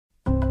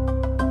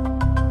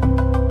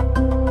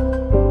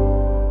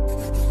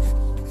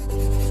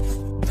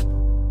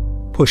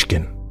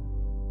Pushkin.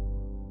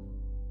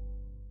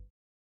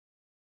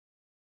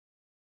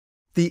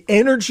 The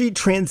energy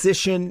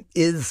transition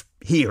is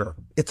here.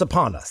 It's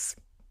upon us.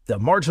 The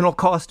marginal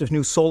cost of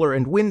new solar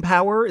and wind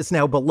power is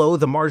now below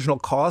the marginal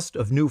cost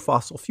of new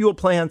fossil fuel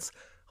plants.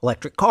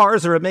 Electric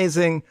cars are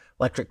amazing.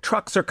 Electric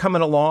trucks are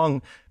coming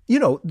along. You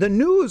know, the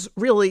news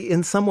really,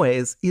 in some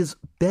ways, is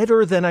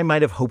better than I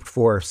might have hoped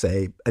for,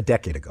 say, a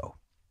decade ago.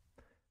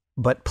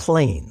 But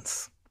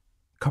planes,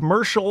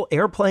 commercial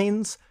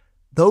airplanes,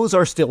 those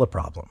are still a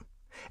problem.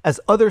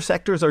 As other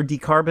sectors are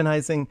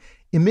decarbonizing,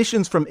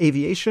 emissions from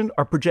aviation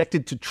are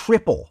projected to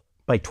triple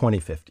by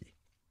 2050.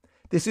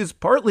 This is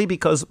partly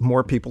because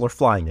more people are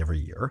flying every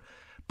year,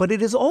 but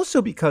it is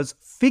also because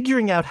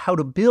figuring out how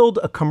to build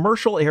a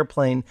commercial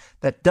airplane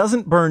that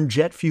doesn't burn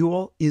jet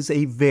fuel is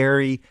a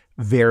very,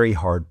 very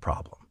hard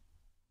problem.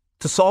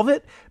 To solve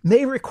it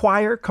may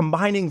require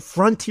combining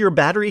frontier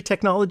battery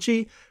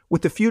technology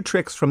with a few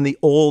tricks from the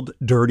old,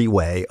 dirty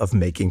way of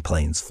making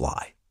planes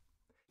fly.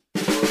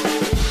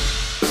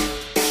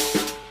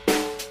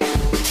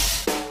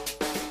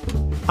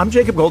 I'm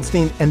Jacob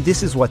Goldstein, and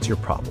this is What's Your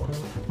Problem?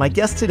 My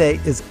guest today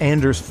is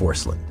Anders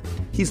Forslund.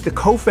 He's the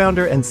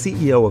co-founder and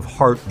CEO of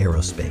Heart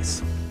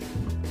Aerospace.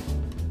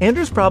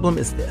 Anders' problem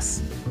is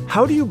this.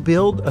 How do you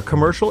build a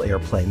commercial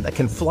airplane that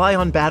can fly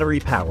on battery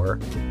power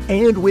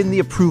and win the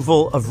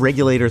approval of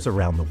regulators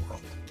around the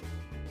world?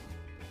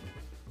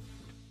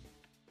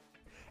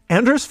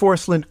 Anders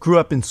Forslund grew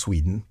up in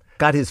Sweden,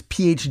 got his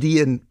PhD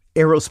in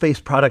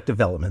aerospace product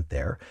development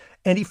there,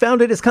 and he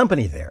founded his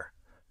company there.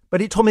 But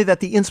he told me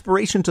that the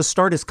inspiration to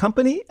start his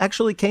company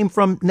actually came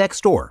from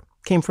next door,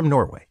 came from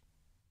Norway.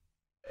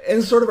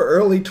 In sort of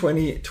early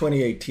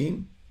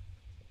 2018,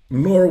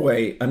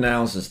 Norway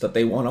announces that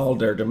they want all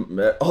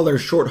their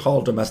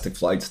short-haul domestic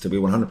flights to be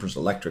 100%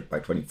 electric by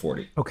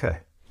 2040. Okay.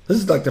 This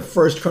is like the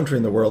first country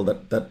in the world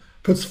that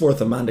puts forth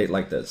a mandate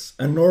like this.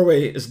 And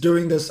Norway is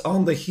doing this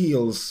on the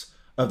heels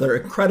of their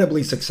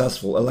incredibly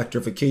successful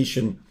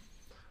electrification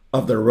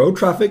of their road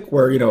traffic,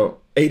 where,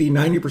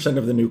 80-90%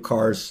 of the new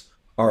cars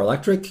are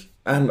electric.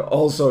 And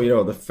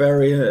also, the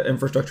ferry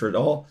infrastructure at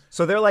all.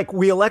 So they're like,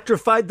 we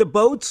electrified the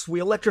boats, we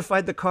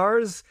electrified the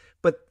cars,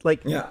 but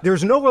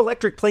there's no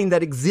electric plane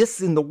that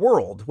exists in the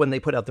world when they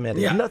put out the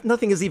mandate. Yeah.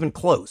 Nothing is even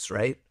close,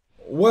 right?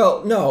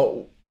 Well,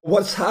 no.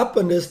 What's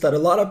happened is that a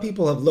lot of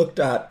people have looked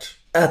at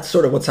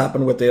sort of what's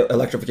happened with the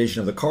electrification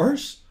of the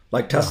cars,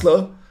 like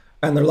Tesla. Yeah.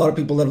 And there are a lot of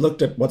people that have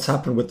looked at what's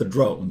happened with the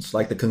drones,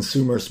 like the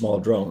consumer small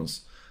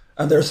drones.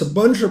 And there's a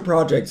bunch of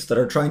projects that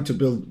are trying to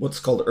build what's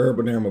called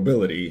urban air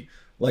mobility,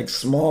 like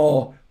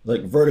small,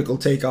 like vertical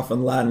takeoff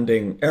and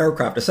landing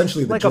aircraft,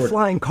 essentially a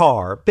flying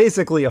car,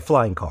 basically a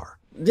flying car.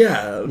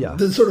 Yeah,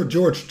 the sort of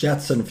George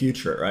Jetson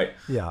future, right?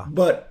 Yeah.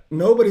 But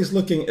nobody's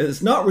looking,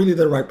 it's not really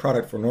the right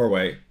product for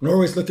Norway.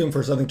 Norway's looking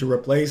for something to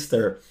replace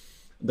their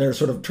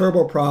sort of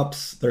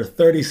turboprops, their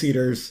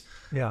 30-seaters.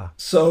 Yeah.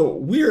 So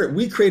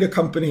we create a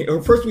company,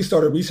 or first we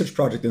start a research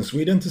project in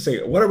Sweden to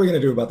say, what are we going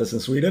to do about this in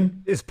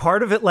Sweden? Is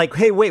part of it like,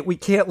 hey, wait, we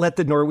can't let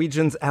the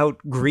Norwegians out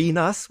green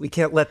us? We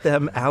can't let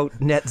them out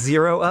net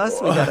zero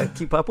us? We got to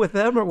keep up with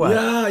them or what?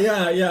 Yeah.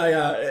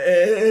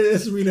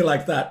 It's really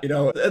like that,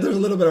 There's a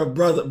little bit of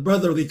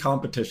brotherly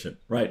competition,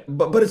 right?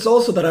 But it's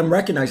also that I'm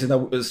recognizing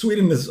that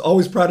Sweden has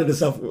always prided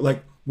itself,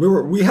 like,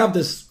 we have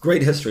this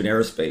great history in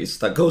aerospace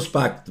that goes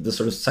back to the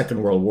sort of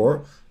Second World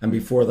War and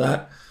before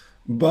that.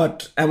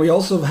 And we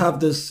also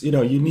have this,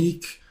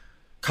 unique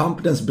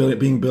competence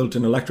being built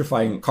in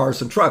electrifying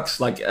cars and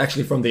trucks, like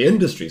actually from the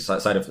industry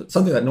side of it,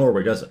 something that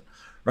Norway doesn't,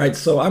 right?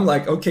 So I'm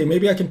like, okay,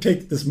 maybe I can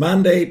take this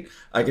mandate,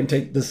 I can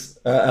take this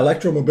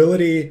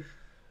electromobility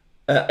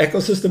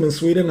ecosystem in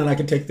Sweden, and I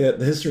can take the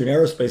history in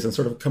aerospace and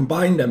sort of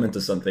combine them into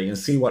something and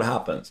see what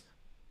happens.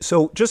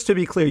 So just to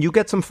be clear, you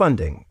get some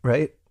funding,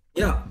 right?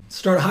 Yeah,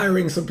 start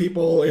hiring some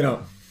people,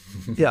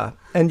 Yeah,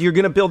 and you're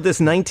going to build this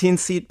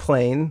 19-seat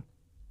plane.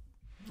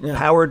 Yeah.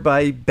 Powered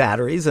by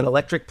batteries, an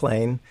electric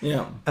plane,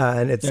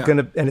 and it's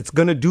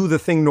gonna do the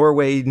thing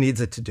Norway needs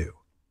it to do.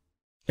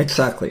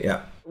 Exactly,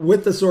 yeah.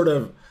 With the sort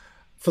of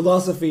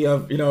philosophy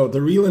of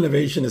the real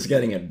innovation is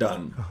getting it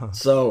done. Uh-huh.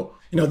 So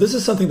this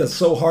is something that's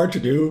so hard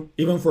to do,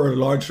 even for a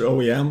large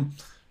OEM.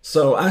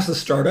 So as a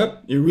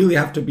startup, you really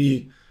have to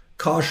be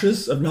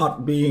cautious of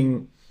not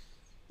being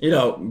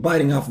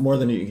biting off more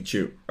than you can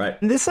chew, right?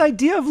 And this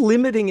idea of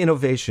limiting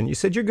innovation, you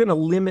said you're going to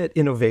limit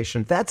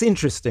innovation. That's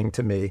interesting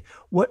to me.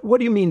 What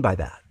do you mean by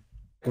that?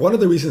 One of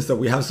the reasons that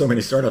we have so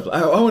many startups,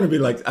 I want to be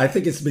like, I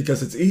think it's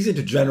because it's easy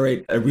to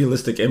generate a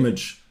realistic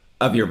image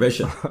of your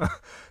vision.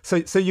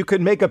 So you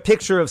could make a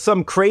picture of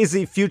some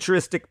crazy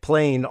futuristic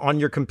plane on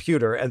your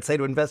computer and say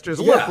to investors,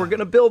 look, we're going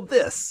to build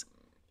this.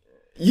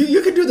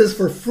 You can do this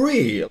for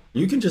free.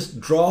 You can just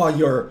draw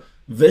your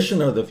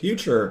vision of the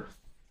future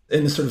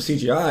in sort of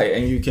CGI,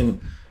 and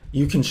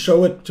you can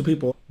show it to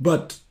people.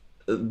 But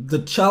the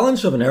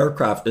challenge of an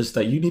aircraft is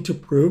that you need to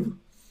prove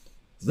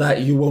that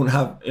you won't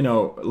have,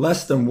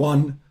 less than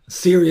one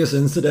serious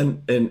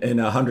incident in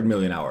 100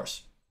 million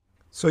hours.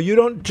 So you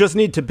don't just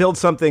need to build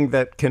something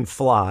that can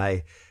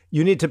fly.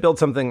 you need to build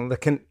something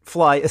that can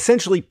fly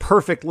essentially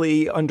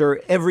perfectly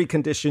under every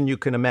condition you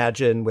can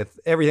imagine with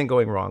everything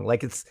going wrong.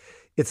 Like it's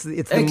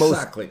the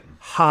most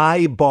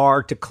high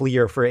bar to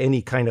clear for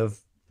any kind of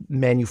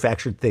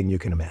manufactured thing you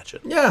can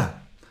imagine. Yeah.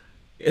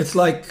 It's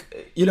like,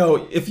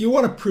 if you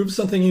want to prove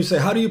something, you say,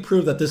 how do you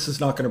prove that this is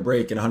not going to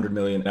break in 100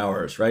 million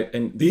hours, right?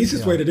 And the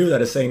easiest way to do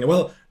that is saying,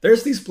 well,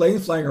 there's these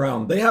planes flying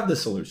around. They have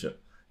this solution.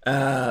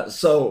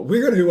 So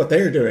we're going to do what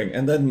they're doing.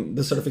 And then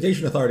the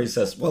certification authority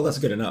says, well, that's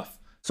good enough.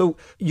 So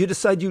you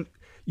decide you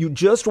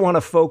just want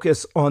to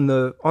focus on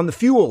the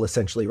fuel,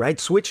 essentially, right?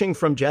 Switching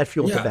from jet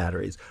fuel to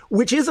batteries,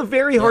 which is a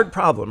very hard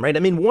problem, right? I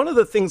mean, one of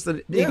the things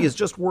that maybe is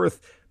just worth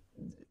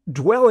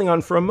dwelling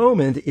on for a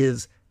moment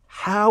is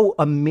how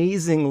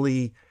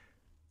amazingly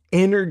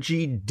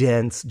energy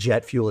dense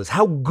jet fuel is,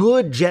 how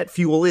good jet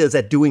fuel is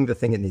at doing the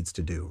thing it needs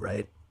to do,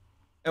 right?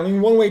 I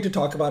mean, one way to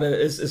talk about it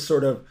is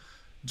sort of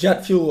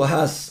jet fuel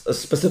has a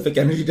specific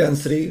energy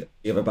density.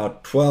 You have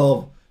about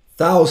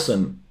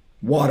 12,000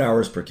 watt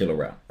hours per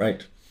kilogram,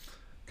 right?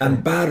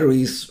 And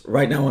batteries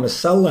right now on a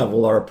cell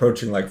level are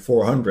approaching like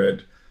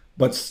 400,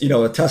 but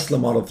a Tesla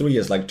Model 3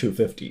 is like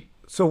 250.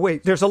 So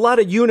wait, there's a lot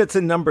of units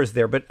and numbers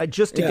there, but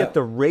just to get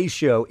the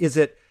ratio,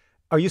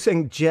 are you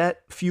saying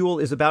jet fuel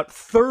is about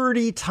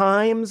 30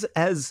 times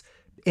as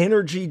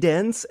energy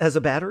dense as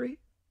a battery?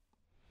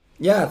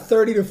 Yeah,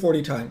 30 to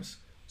 40 times.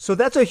 So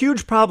that's a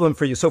huge problem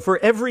for you. So for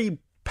every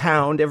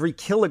pound, every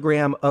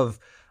kilogram of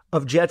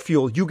jet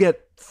fuel, you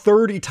get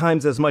 30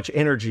 times as much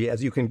energy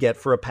as you can get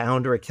for a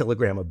pound or a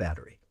kilogram of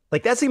battery.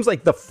 Like that seems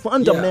like the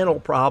fundamental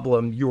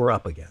problem you're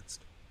up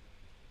against.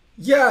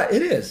 Yeah,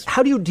 it is.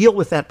 How do you deal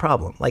with that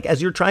problem? Like as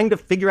you're trying to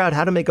figure out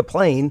how to make a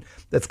plane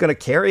that's going to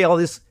carry all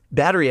this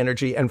battery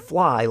energy and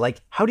fly,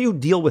 like how do you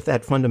deal with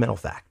that fundamental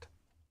fact?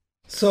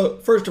 So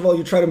first of all,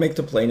 you try to make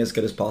the plane as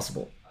good as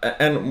possible.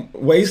 And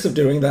ways of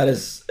doing that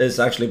is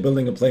actually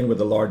building a plane with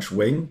a large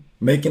wing,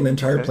 making the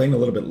entire plane a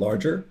little bit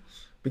larger,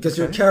 because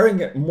you're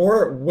carrying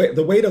more weight.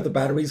 The weight of the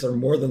batteries are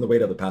more than the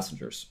weight of the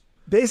passengers.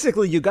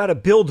 Basically, you got to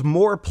build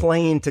more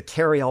plane to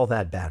carry all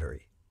that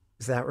battery.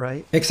 Is that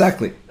right?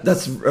 Exactly.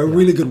 That's a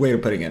really good way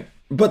of putting it.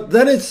 But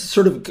then it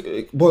sort of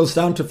boils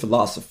down to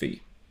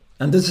philosophy.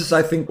 And this is,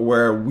 I think,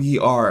 where we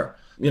are,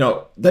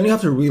 then you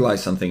have to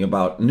realize something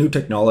about new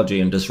technology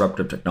and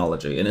disruptive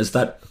technology. And is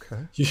that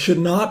you should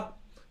not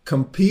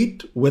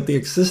compete with the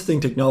existing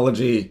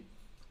technology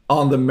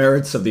on the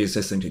merits of the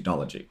existing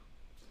technology.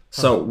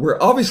 So we're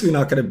obviously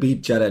not going to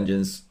beat jet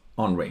engines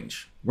on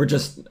range. We're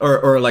just,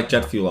 or like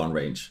jet fuel on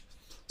range.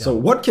 Yeah. So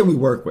what can we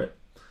work with?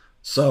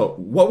 So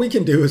what we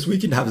can do is we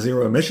can have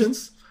zero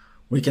emissions.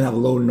 We can have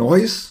low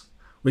noise.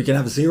 We can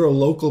have zero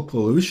local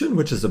pollution,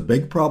 which is a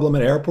big problem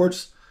at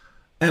airports.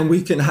 And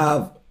we can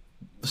have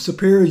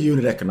superior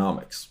unit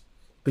economics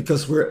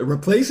because we're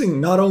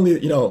replacing not only,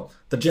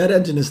 the jet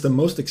engine is the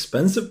most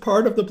expensive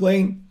part of the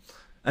plane,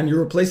 and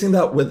you're replacing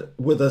that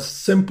with a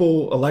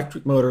simple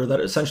electric motor that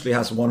essentially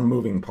has one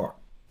moving part.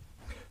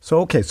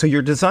 So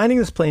you're designing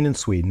this plane in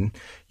Sweden.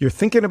 You're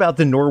thinking about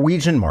the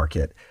Norwegian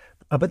market.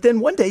 But then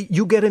one day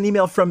you get an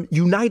email from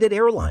United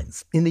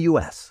Airlines in the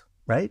US,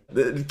 right?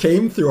 It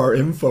came through our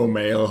info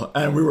mail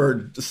and we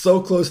were so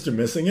close to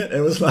missing it.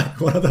 It was like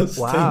one of those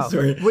things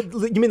where...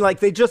 You mean like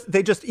they just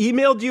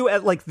emailed you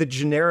at like the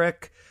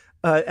generic...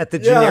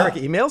 generic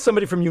email,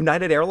 somebody from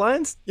United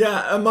Airlines?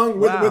 Yeah,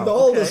 with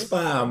all the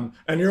spam.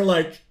 And you're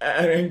like,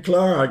 and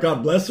Clara,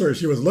 God bless her,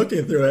 she was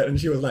looking through it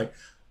and she was like,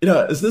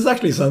 is this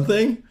actually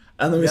something?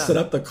 And then we set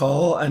up the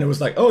call and it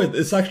was like, oh,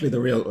 it's actually the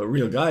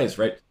real guys,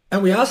 right?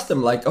 And we asked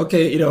them like,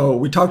 okay,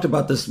 we talked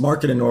about this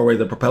market in Norway,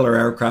 the propeller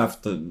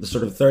aircraft, the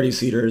sort of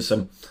 30-seaters.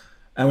 And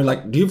we're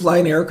like, do you fly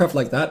an aircraft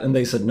like that? And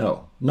they said,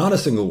 no, not a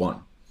single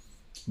one.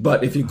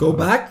 But if you go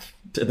back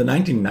to the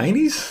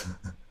 1990s,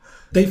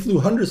 they flew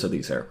hundreds of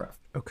these aircraft.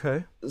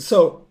 Okay.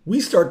 So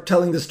we start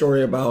telling the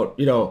story about,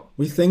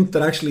 we think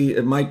that actually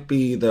it might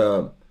be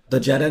the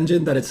jet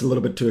engine, that it's a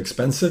little bit too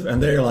expensive.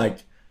 And they're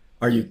like,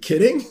 are you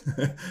kidding?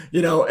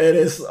 It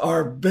is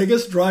our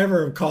biggest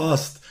driver of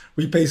cost.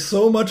 We pay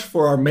so much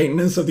for our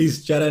maintenance of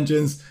these jet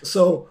engines.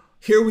 So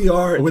here we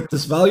are with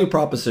this value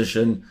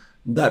proposition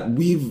that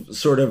we've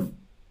sort of,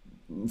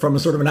 from a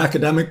sort of an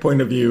academic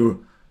point of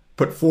view,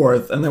 put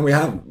forth. And then we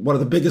have one of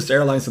the biggest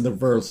airlines in the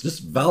world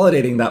just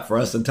validating that for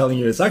us and telling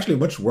you it's actually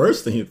much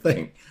worse than you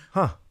think.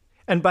 Huh.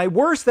 And by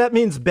worse, that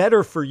means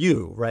better for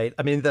you, right?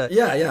 I mean,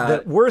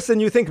 the worse than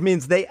you think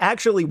means they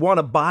actually want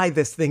to buy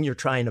this thing you're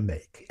trying to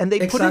make. And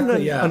they put in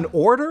an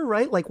order,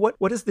 right? Like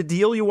what is the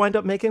deal you wind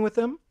up making with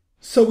them?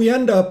 So we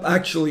end up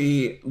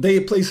they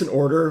place an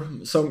order.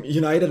 So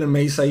United and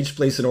Mesa each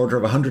place an order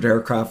of 100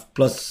 aircraft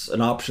plus an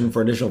option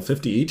for additional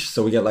 50 each.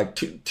 So we get like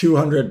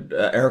 200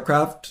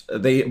 aircraft.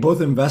 They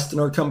both invest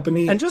in our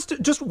company. And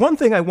just one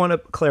thing I want to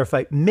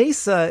clarify,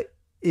 Mesa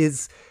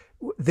is,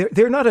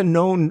 they're not a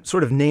known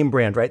sort of name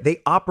brand, right?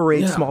 They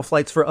operate small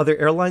flights for other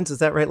airlines. Is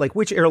that right? Like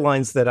which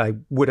airlines that I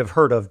would have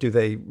heard of do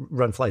they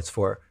run flights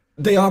for?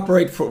 They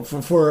operate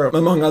for,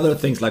 among other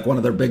things, like one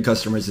of their big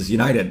customers is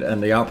United,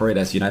 and they operate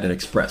as United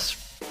Express.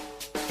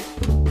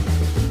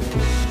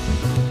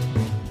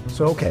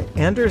 So, okay,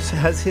 Anders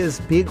has his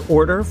big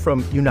order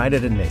from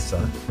United and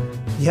Mesa.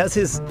 He has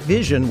his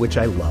vision, which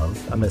I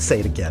love. I'm going to say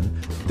it again.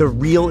 The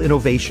real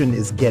innovation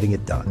is getting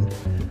it done.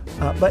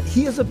 But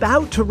he is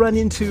about to run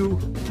into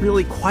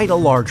really quite a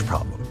large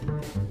problem.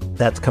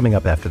 That's coming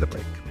up after the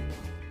break.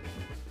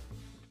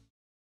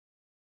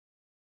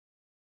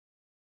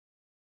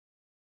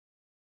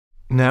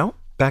 Now,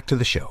 back to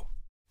the show.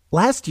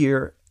 Last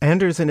year,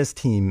 Anders and his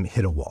team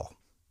hit a wall.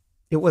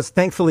 It was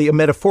thankfully a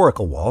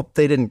metaphorical wall.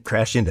 They didn't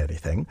crash into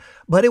anything,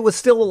 but it was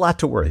still a lot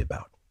to worry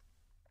about.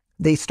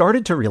 They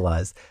started to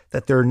realize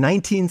that their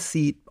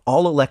 19-seat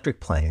all-electric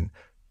plane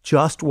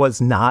just was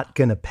not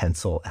going to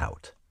pencil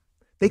out.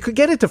 They could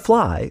get it to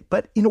fly,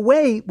 but in a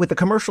way, with a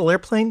commercial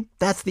airplane,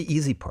 that's the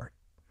easy part.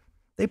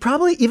 They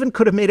probably even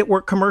could have made it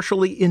work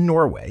commercially in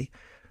Norway.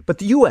 But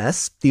the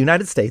US, the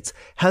United States,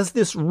 has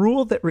this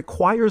rule that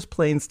requires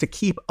planes to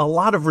keep a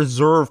lot of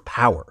reserve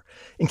power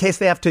in case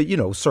they have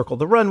to, circle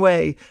the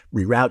runway,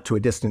 reroute to a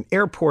distant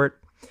airport.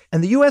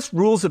 And the US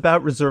rules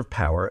about reserve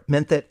power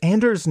meant that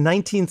Anders'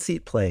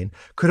 19-seat plane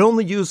could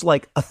only use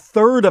like a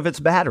third of its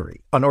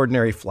battery on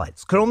ordinary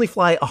flights, could only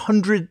fly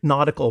 100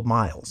 nautical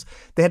miles.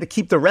 They had to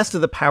keep the rest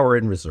of the power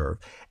in reserve.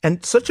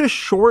 And such a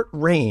short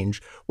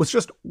range was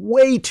just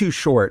way too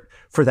short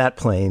for that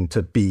plane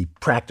to be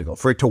practical,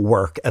 for it to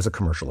work as a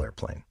commercial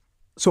airplane.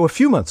 So a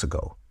few months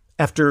ago,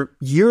 after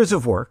years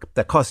of work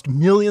that cost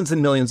millions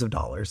and millions of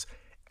dollars,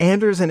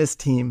 Anders and his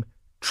team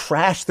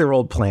trashed their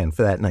old plan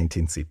for that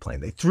 19-seat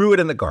plane. They threw it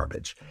in the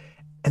garbage.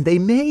 And they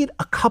made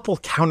a couple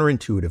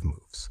counterintuitive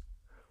moves.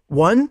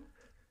 One,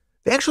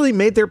 they actually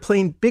made their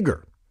plane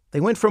bigger.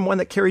 They went from one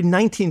that carried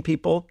 19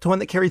 people to one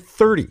that carried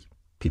 30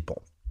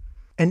 people.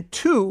 And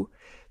two,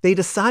 they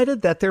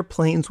decided that their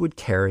planes would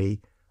carry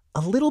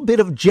a little bit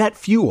of jet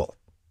fuel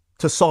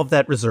to solve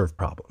that reserve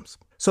problems.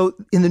 So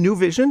in the new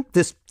vision,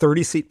 this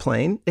 30-seat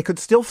plane, it could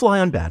still fly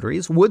on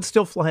batteries, would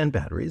still fly on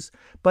batteries,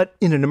 but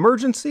in an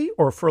emergency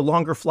or for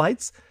longer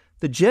flights,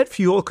 the jet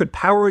fuel could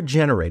power a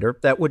generator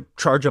that would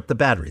charge up the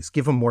batteries,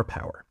 give them more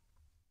power.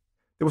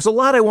 There was a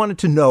lot I wanted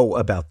to know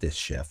about this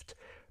shift.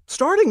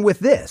 Starting with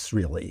this,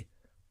 really,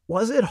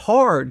 was it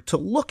hard to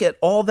look at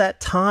all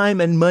that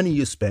time and money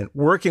you spent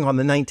working on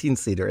the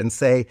 19-seater and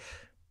say,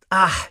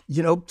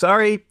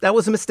 sorry, that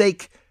was a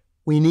mistake.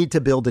 We need to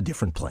build a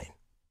different plane?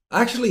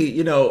 Actually,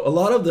 a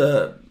lot of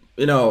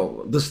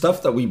the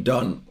stuff that we've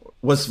done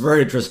was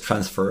very just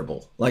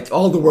transferable. Like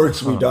all the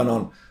works we've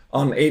done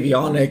on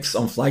avionics,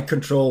 on flight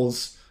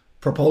controls,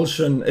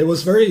 propulsion, it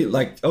was very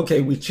like, okay,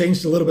 we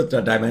changed a little bit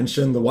the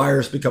dimension, the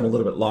wires become a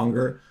little bit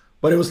longer,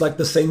 but it was like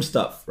the same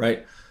stuff,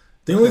 right?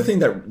 The only thing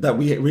that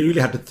we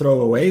really had to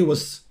throw away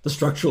was the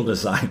structural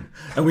design.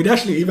 And we'd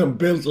actually even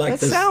built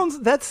like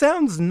That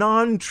sounds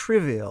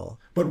non-trivial.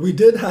 But we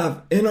did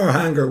have, in our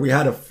hangar, we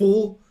had a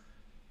full-scale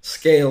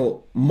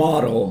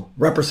model,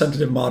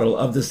 representative model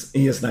of this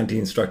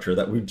ES-19 structure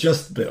that we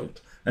just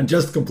built and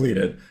just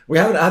completed. We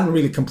hadn't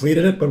really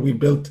completed it, but we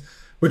built,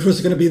 which was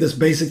going to be this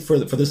basic for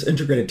this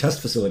integrated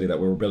test facility that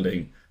we were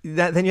building.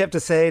 Then you have to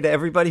say to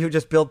everybody who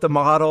just built the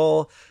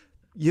model,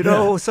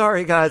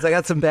 sorry, guys, I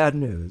got some bad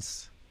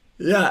news.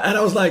 Yeah, and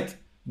I was like,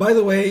 by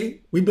the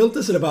way, we built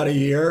this in about a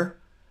year.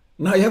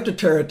 Now you have to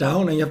tear it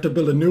down and you have to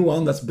build a new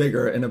one that's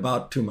bigger in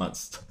about 2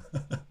 months.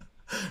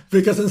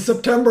 Because in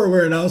September,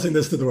 we're announcing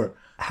this to the world.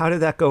 How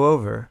did that go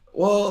over?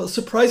 Well,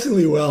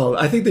 surprisingly well.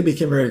 I think they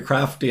became very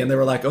crafty and they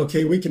were like,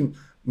 okay, we can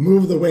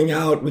move the wing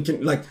out. We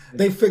can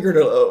they figured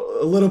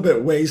a little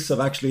bit ways of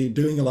actually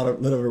doing a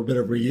little bit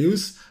of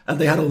reuse. And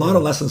they had a lot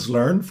of lessons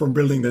learned from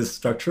building this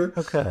structure.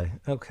 Okay.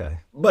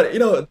 But,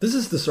 this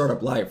is the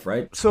startup life,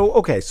 right?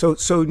 So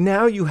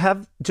now you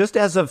have, just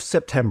as of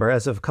September,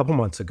 as of a couple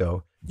months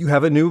ago, you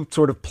have a new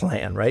sort of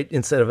plan, right?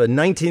 Instead of a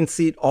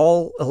 19-seat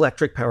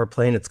all-electric power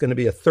plane, it's going to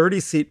be a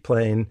 30-seat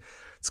plane.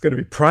 It's going to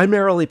be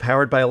primarily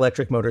powered by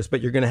electric motors,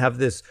 but you're going to have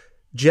this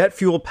jet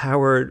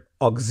fuel-powered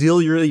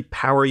auxiliary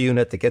power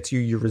unit that gets you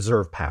your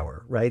reserve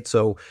power, right?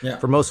 So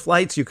for most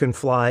flights, you can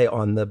fly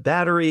on the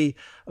battery,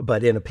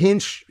 but in a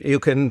pinch, you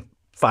can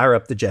fire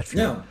up the jet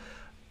fuel.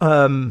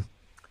 Yeah.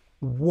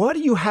 What do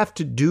you have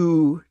to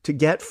do to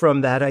get from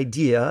that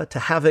idea to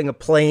having a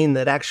plane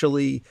that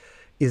actually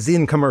is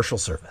in commercial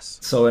service?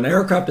 So an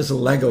aircraft is a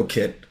Lego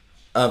kit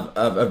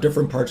of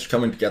different parts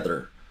coming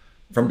together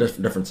from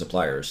different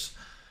suppliers.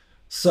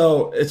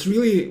 So it's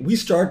really, we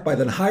start by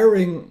then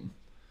hiring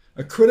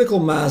a critical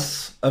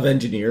mass of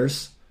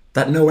engineers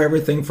that know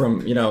everything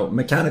from,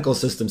 mechanical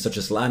systems such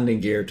as landing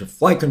gear to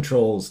flight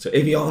controls to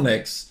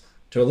avionics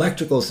to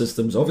electrical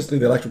systems, obviously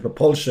the electric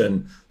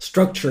propulsion,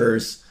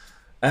 structures.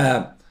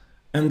 And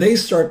they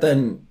start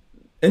then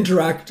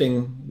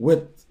interacting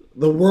with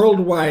the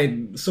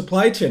worldwide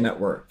supply chain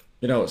network,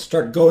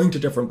 start going to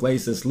different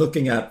places,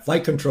 looking at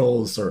flight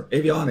controls or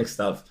avionics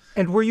stuff.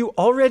 And were you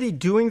already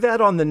doing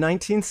that on the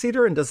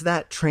 19-seater? And does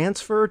that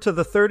transfer to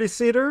the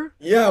 30-seater?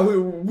 Yeah,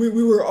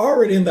 we were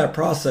already in that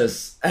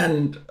process.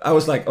 And I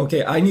was like,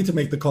 okay, I need to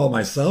make the call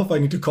myself. I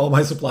need to call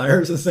my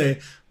suppliers and say,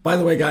 by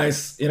the way,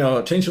 guys,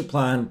 change your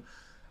plan.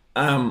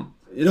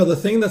 The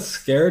thing that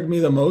scared me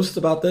the most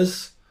about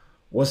this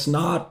was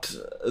not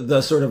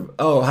the sort of,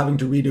 oh, having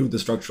to redo the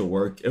structural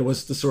work. It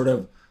was the sort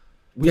of,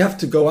 we have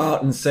to go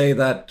out and say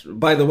that,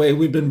 by the way,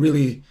 we've been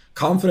really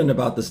confident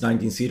about this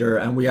 19-seater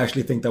and we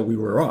actually think that we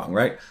were wrong,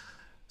 right?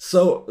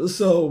 So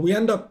we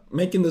end up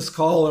making this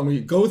call and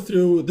we go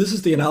through, this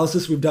is the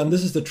analysis we've done,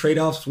 this is the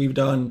trade-offs we've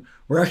done.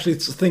 We're actually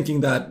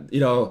thinking that,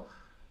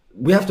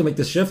 we have to make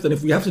this shift, and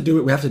if we have to do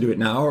it, we have to do it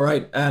now,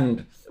 right?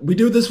 And we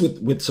do this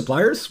with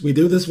suppliers, we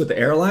do this with the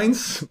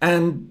airlines,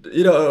 and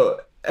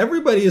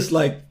everybody is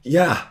like,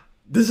 yeah,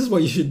 this is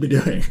what you should be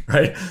doing,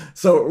 right?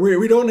 So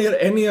we don't get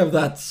any of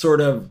that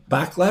sort of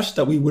backlash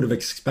that we would have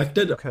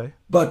expected. Okay.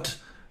 But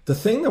the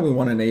thing that we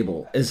want to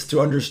enable is to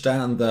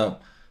understand the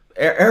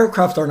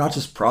aircraft are not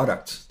just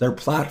products, they're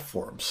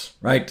platforms,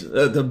 right?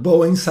 The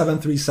Boeing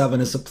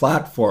 737 is a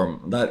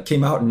platform that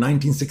came out in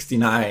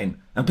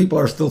 1969 and people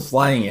are still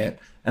flying it.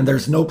 And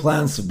there's no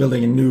plans of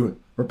building a new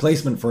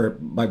replacement for it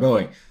by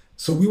Boeing.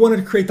 So we wanted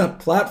to create that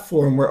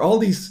platform where all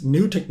these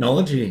new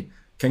technology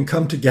can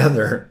come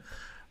together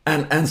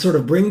and sort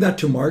of bring that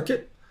to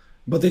market.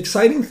 But the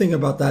exciting thing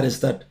about that is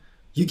that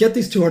you get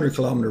these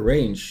 200-kilometer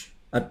range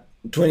at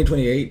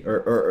 2028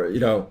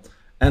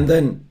 and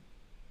then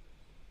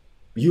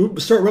you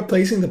start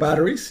replacing the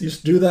batteries. You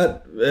do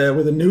that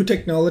with a new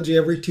technology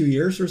every 2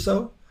 years or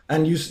so.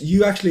 And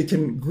you actually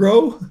can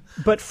grow.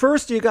 But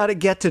first, you got to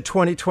get to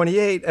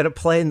 2028 at a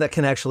plane that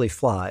can actually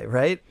fly,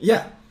 right?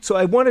 Yeah. So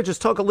I want to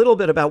just talk a little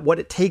bit about what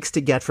it takes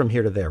to get from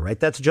here to there, right?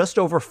 That's just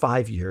over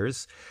 5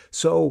 years.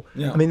 So,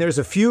 yeah. I mean, there's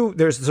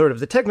sort of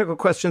the technical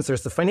questions,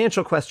 there's the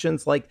financial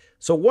questions.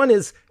 So one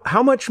is,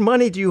 how much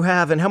money do you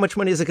have and how much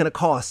money is it going to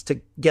cost to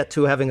get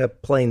to having a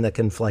plane that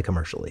can fly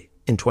commercially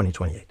in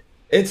 2028?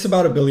 It's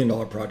about $1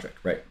 billion project,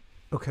 right?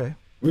 Okay.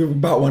 We're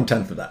about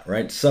 1/10 of that,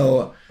 right?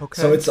 So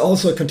it's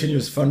also a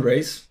continuous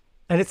fundraise.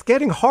 And it's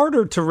getting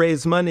harder to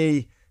raise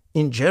money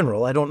in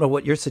general. I don't know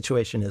what your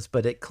situation is,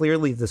 but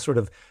clearly the sort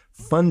of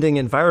funding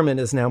environment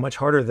is now much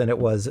harder than it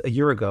was a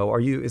year ago.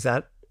 Is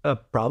that a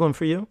problem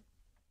for you?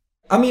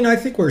 I mean, I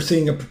think we're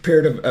seeing a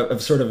period of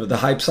sort of the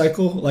hype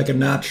cycle, like a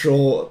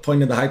natural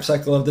point in the hype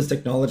cycle of this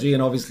technology.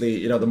 And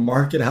obviously, the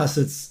market has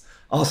its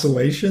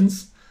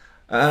oscillations.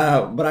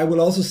 But I will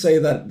also say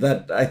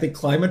that I think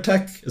climate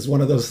tech is one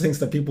of those things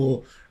that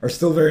people are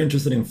still very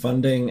interested in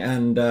funding,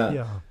 and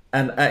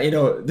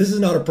this is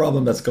not a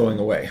problem that's going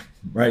away,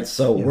 right?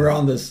 So we're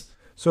on this.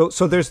 So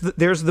there's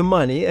the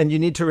money, and you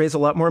need to raise a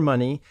lot more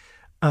money,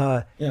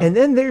 and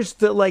then there's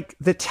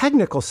the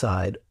technical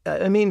side.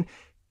 I mean,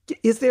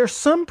 is there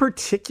some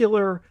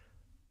particular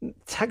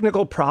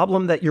technical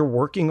problem that you're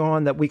working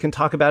on that we can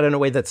talk about in a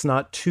way that's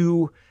not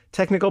too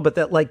technical, but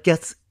that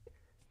gets.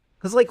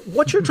 Because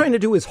what you're trying to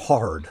do is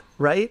hard,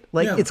 right?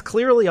 It's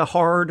clearly a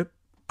hard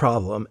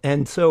problem.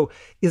 And so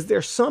is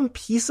there some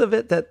piece of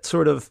it that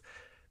sort of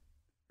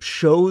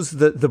shows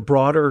the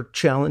broader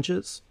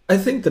challenges? I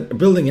think that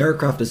building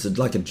aircraft is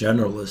like a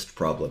generalist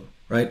problem,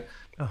 right?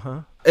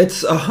 Uh-huh.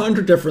 It's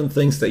 100 different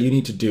things that you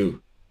need to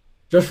do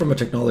just from a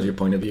technology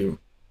point of view.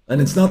 And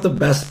it's not the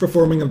best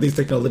performing of these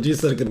technologies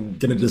that are going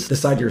to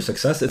decide your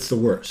success. It's the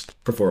worst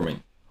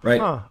performing,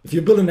 right? Huh. If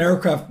you build an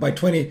aircraft by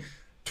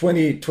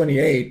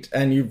 2028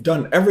 and you've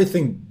done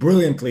everything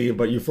brilliantly,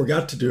 but you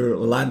forgot to do a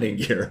landing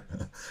gear,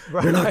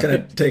 right. You're not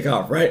going to take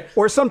off, right?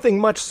 Or something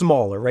much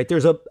smaller, right?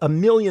 There's a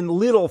million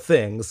little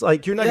things.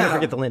 You're not going to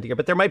forget the landing gear,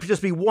 but there might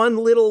just be one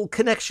little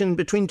connection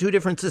between two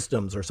different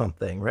systems or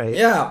something, right?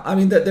 Yeah, I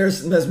mean,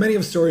 there's many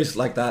of stories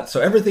like that. So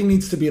everything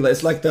needs to be,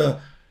 it's like the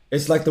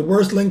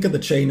worst link in the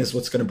chain is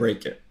what's going to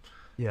break it.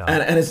 Yeah.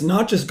 And it's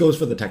not just goes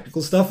for the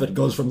technical stuff. It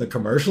goes from the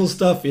commercial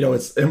stuff.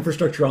 It's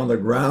infrastructure on the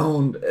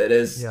ground. It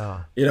is,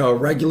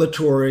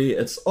 regulatory.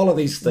 It's all of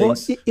these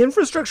things. Well,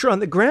 infrastructure on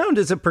the ground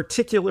is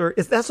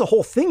that's a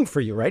whole thing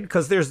for you, right?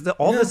 Because there's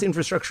all this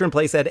infrastructure in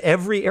place at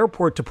every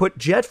airport to put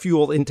jet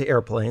fuel into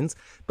airplanes.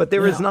 But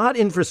there is not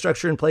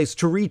infrastructure in place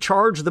to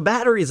recharge the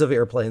batteries of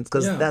airplanes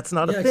because that's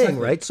not a thing,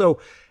 exactly. Right? So,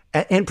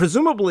 and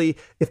presumably,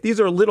 if these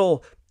are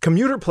little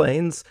commuter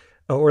planes,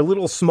 or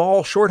little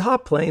small short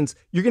hop planes,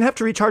 you're going to have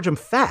to recharge them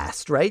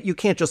fast, right? You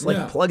can't just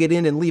plug it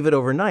in and leave it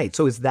overnight.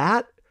 So is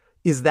that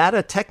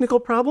a technical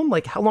problem?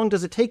 How long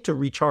does it take to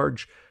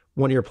recharge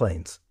one of your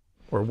planes?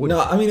 I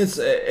mean, it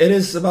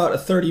is about a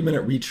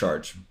 30-minute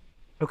recharge.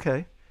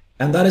 Okay.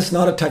 And that is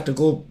not a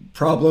technical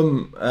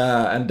problem,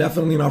 and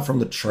definitely not from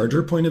the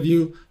charger point of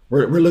view.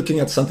 We're looking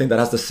at something that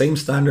has the same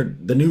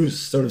standard, the new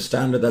sort of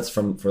standard that's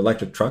for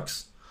electric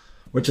trucks,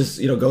 which is,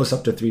 goes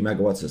up to 3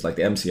 megawatts. It's like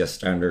the MCS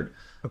standard.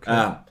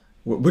 Okay.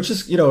 Which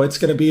is, it's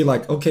going to be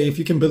okay, if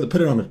you can put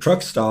it on a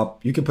truck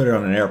stop, you can put it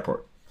on an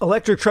airport.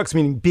 Electric trucks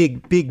meaning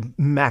big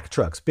Mack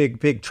trucks,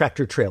 big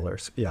tractor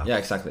trailers. Yeah. Yeah,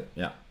 exactly.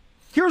 Yeah.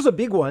 Here's a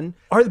big one.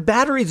 Are the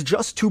batteries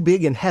just too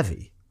big and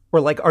heavy?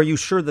 Or are you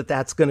sure that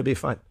that's going to be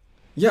fine?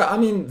 Yeah, I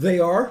mean, they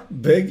are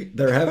big,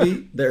 they're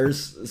heavy.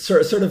 There's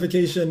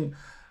certification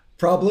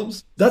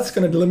problems. That's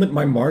going to limit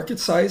my market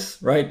size,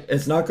 right?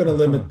 It's not going to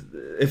limit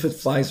if it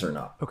flies or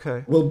not.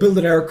 Okay. We'll build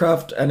an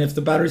aircraft, and if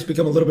the batteries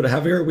become a little bit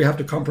heavier, we have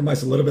to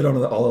compromise a little bit on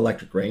the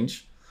all-electric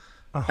range.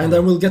 And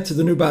then we'll get to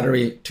the new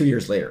battery 2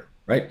 years later,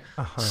 right?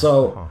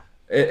 So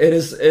It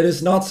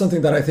is not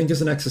something that I think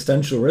is an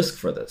existential risk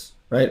for this,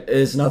 right? It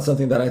is not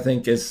something that I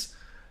think is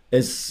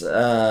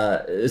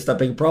that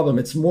big problem.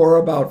 It's more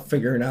about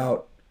figuring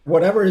out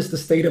whatever is the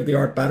state of the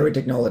art battery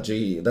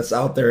technology that's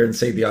out there in,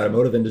 say, the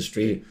automotive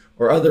industry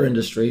or other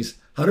industries.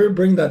 How do we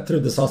bring that through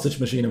the sausage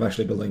machine of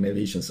actually building an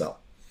aviation cell?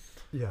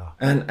 Yeah.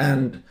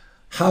 And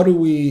how do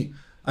we?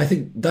 I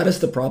think that is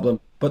the problem.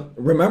 But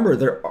remember,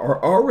 there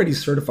are already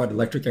certified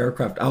electric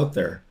aircraft out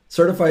there,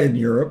 certified in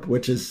Europe,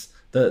 which is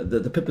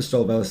the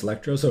Pipistrel Velis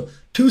Electro. So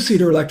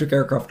two-seater electric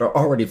aircraft are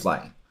already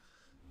flying.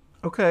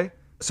 Okay.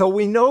 So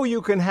we know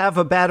you can have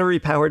a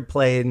battery-powered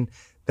plane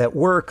that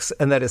works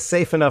and that is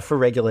safe enough for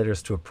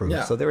regulators to approve.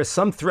 Yeah. So there is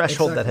some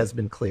threshold that has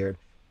been cleared.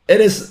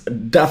 It is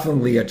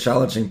definitely a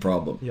challenging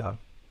problem. Yeah.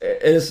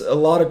 It is a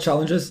lot of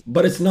challenges,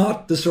 but it's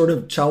not the sort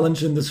of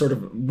challenge in the sort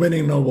of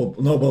winning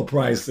Nobel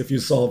Prize if you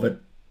solve it.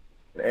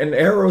 An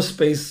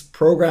aerospace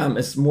program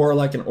is more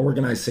like an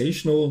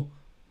organizational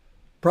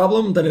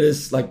problem than it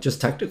is like just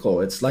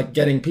technical. It's like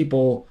getting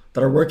people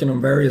that are working on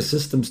various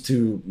systems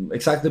to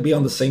exactly be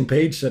on the same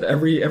page at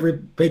every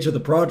page of the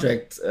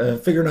project,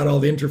 figuring out all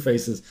the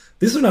interfaces.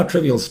 These are not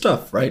trivial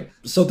stuff, right?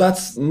 So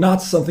that's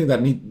not something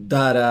that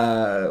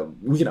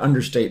we can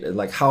understate,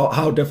 like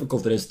how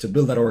difficult it is to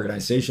build that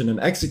organization and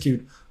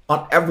execute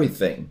on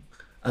everything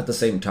at the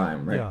same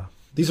time, right? Yeah.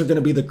 These are going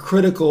to be the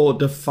critical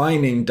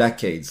defining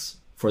decades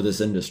for this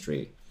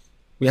industry.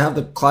 We have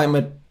the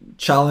climate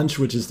challenge,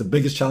 which is the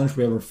biggest challenge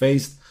we ever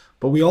faced.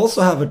 But we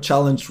also have a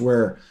challenge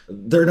where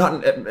there are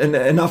not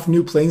enough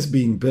new planes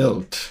being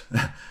built.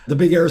 The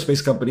big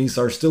aerospace companies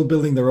are still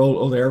building their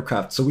old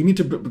aircraft. So we need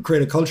to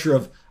create a culture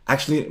of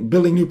actually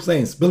building new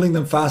planes, building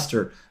them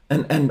faster.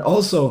 And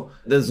also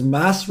there's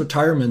mass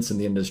retirements in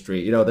the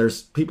industry.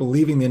 There's people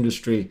leaving the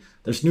industry.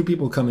 There's new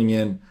people coming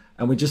in.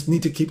 And we just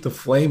need to keep the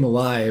flame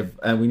alive.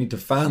 And we need to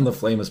fan the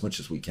flame as much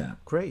as we can.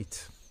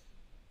 Great.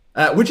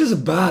 Which is a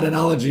bad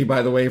analogy,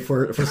 by the way,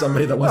 for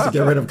somebody that wants to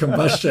get rid of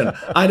combustion.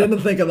 I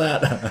didn't think of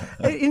that.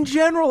 In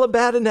general, a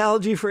bad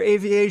analogy for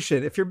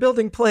aviation. If you're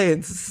building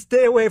planes,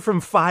 stay away from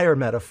fire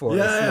metaphors.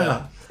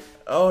 Yeah.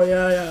 Oh,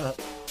 yeah.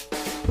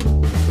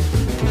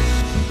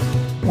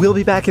 We'll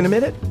be back in a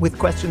minute with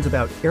questions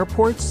about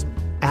airports,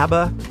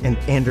 ABBA, and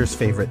Anders'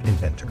 favorite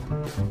inventor.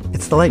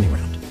 It's the lightning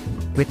round,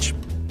 which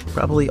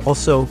probably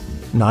also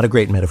not a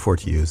great metaphor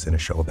to use in a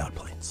show about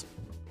planes.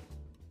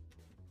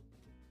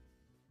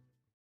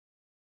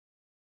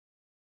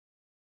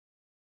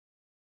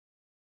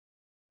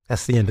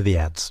 That's the end of the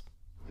ads.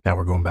 Now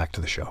we're going back to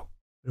the show.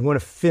 I want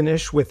to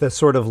finish with a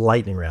sort of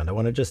lightning round. I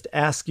want to just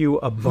ask you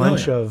a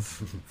bunch of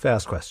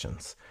fast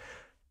questions.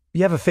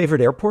 You have a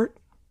favorite airport?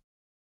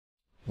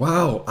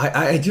 Wow.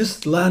 I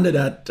just landed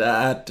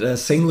at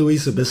St.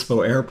 Luis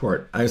Obispo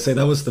Airport. I would say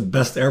that was the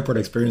best airport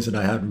experience that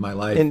I had in my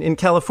life. In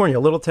California, a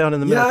little town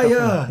in the middle of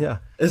California. Yeah.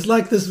 It's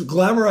like this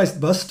glamorized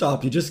bus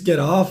stop. You just get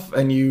off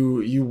and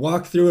you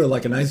walk through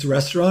like a nice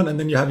restaurant, and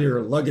then you have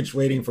your luggage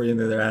waiting for you on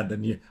the other end.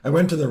 And I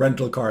went to the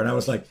rental car, and I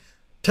was like,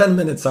 10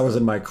 minutes I was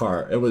in my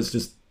car. It was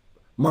just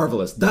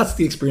marvelous. That's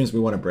the experience we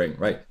want to bring,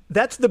 right?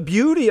 That's the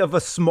beauty of a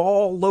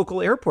small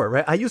local airport,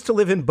 right? I used to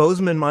live in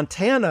Bozeman,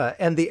 Montana,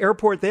 and the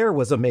airport there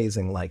was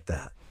amazing like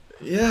that.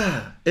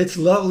 Yeah, it's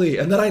lovely.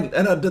 And then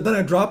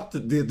I dropped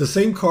the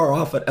same car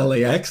off at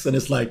LAX, and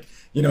it's like,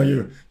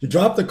 you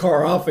drop the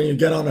car off and you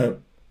get on a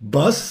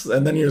bus,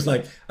 and then you're just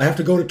like, I have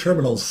to go to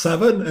Terminal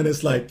 7, and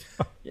it's like,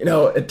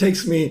 it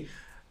takes me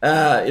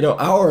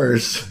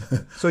hours.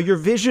 So your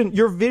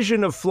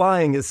vision of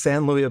flying is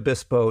San Luis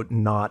Obispo,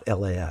 not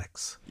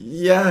LAX.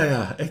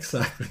 Yeah,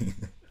 exactly.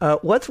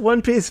 What's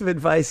one piece of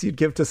advice you'd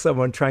give to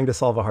someone trying to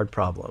solve a hard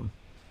problem?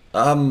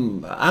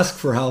 Ask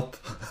for help.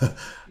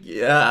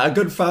 Yeah, a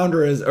good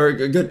founder or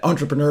a good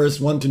entrepreneur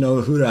is one to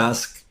know who to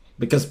ask,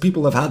 because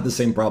people have had the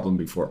same problem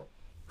before.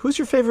 Who's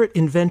your favorite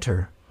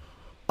inventor?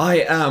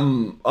 I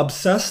am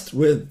obsessed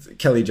with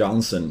Kelly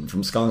Johnson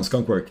from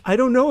Skunkworks. I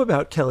don't know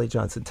about Kelly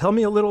Johnson. Tell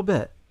me a little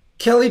bit.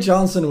 Kelly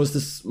Johnson was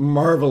this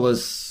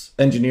marvelous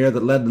engineer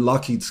that led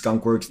Lockheed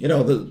Skunkworks,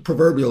 the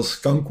proverbial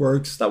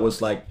Skunkworks that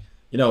was like,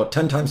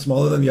 10 times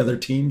smaller than the other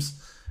teams.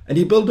 And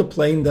he built a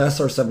plane, the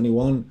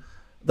SR-71,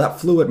 that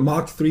flew at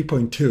Mach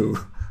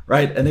 3.2,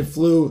 right? And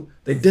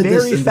they did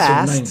this very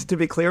fast, to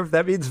be clear.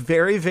 That means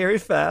very, very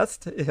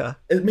fast. Yeah.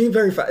 It means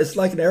very fast. It's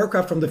like an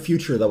aircraft from the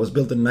future that was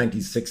built in the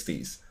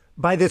 1960s.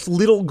 By this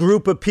little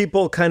group of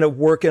people kind of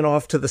working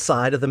off to the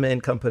side of the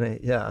main company.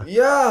 Yeah.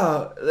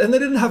 Yeah. And they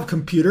didn't have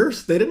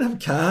computers. They didn't have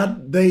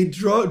CAD. They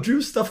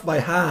drew stuff by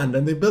hand,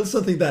 and they built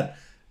something that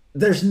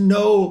there's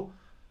no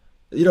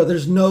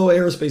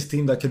aerospace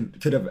team that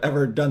could have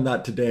ever done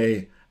that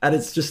today. And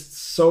it's just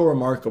so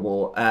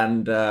remarkable.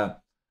 And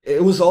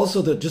it was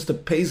also the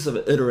pace of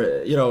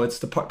it's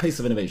the pace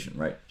of innovation,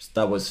 right?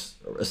 That was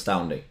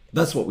astounding.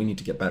 That's what we need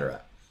to get better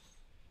at.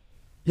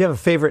 You have a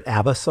favorite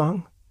ABBA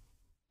song?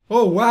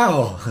 Oh,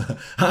 wow.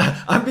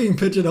 I'm being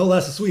pigeonholed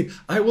as a Swede.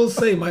 I will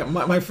say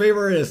my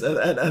favorite is,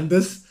 and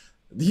this,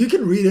 you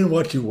can read in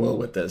what you will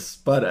with this,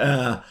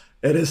 but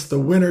it is The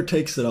Winner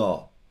Takes It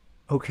All.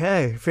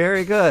 Okay,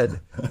 very good.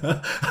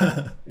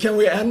 Can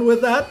we end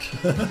with that?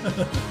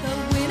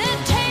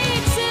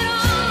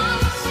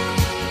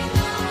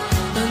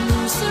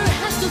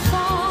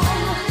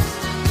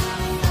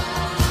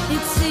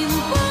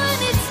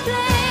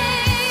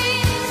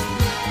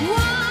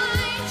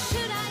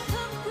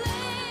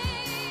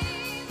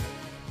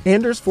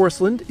 Anders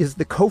Forslund is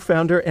the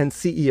co-founder and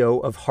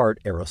CEO of Heart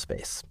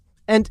Aerospace.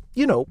 And,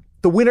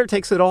 the winner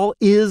takes it all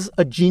is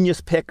a genius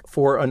pick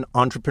for an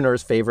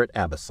entrepreneur's favorite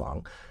ABBA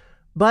song.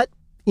 But,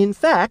 in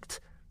fact,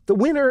 the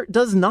winner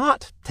does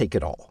not take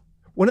it all.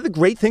 One of the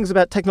great things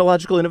about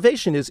technological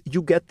innovation is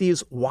you get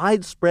these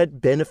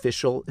widespread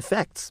beneficial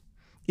effects.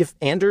 If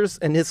Anders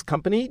and his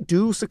company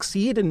do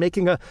succeed in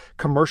making a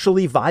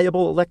commercially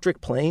viable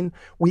electric plane,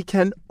 we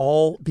can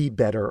all be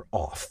better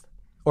off.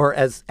 Or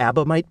as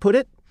ABBA might put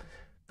it,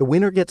 the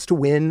winner gets to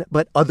win,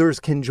 but others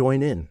can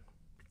join in.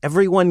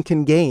 Everyone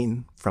can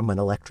gain from an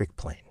electric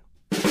plane.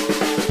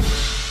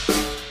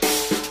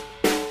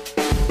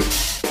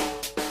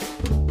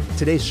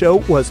 Today's show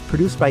was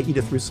produced by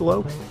Edith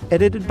Rusolo,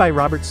 edited by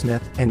Robert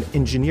Smith, and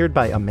engineered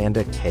by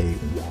Amanda K.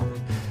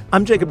 Wong.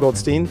 I'm Jacob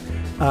Goldstein.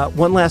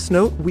 One last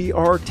note, we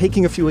are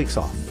taking a few weeks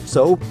off.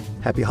 So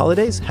happy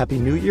holidays, happy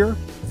New Year.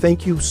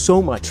 Thank you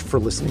so much for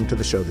listening to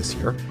the show this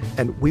year.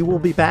 And we will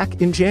be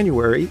back in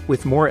January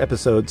with more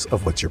episodes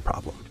of What's Your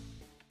Problem?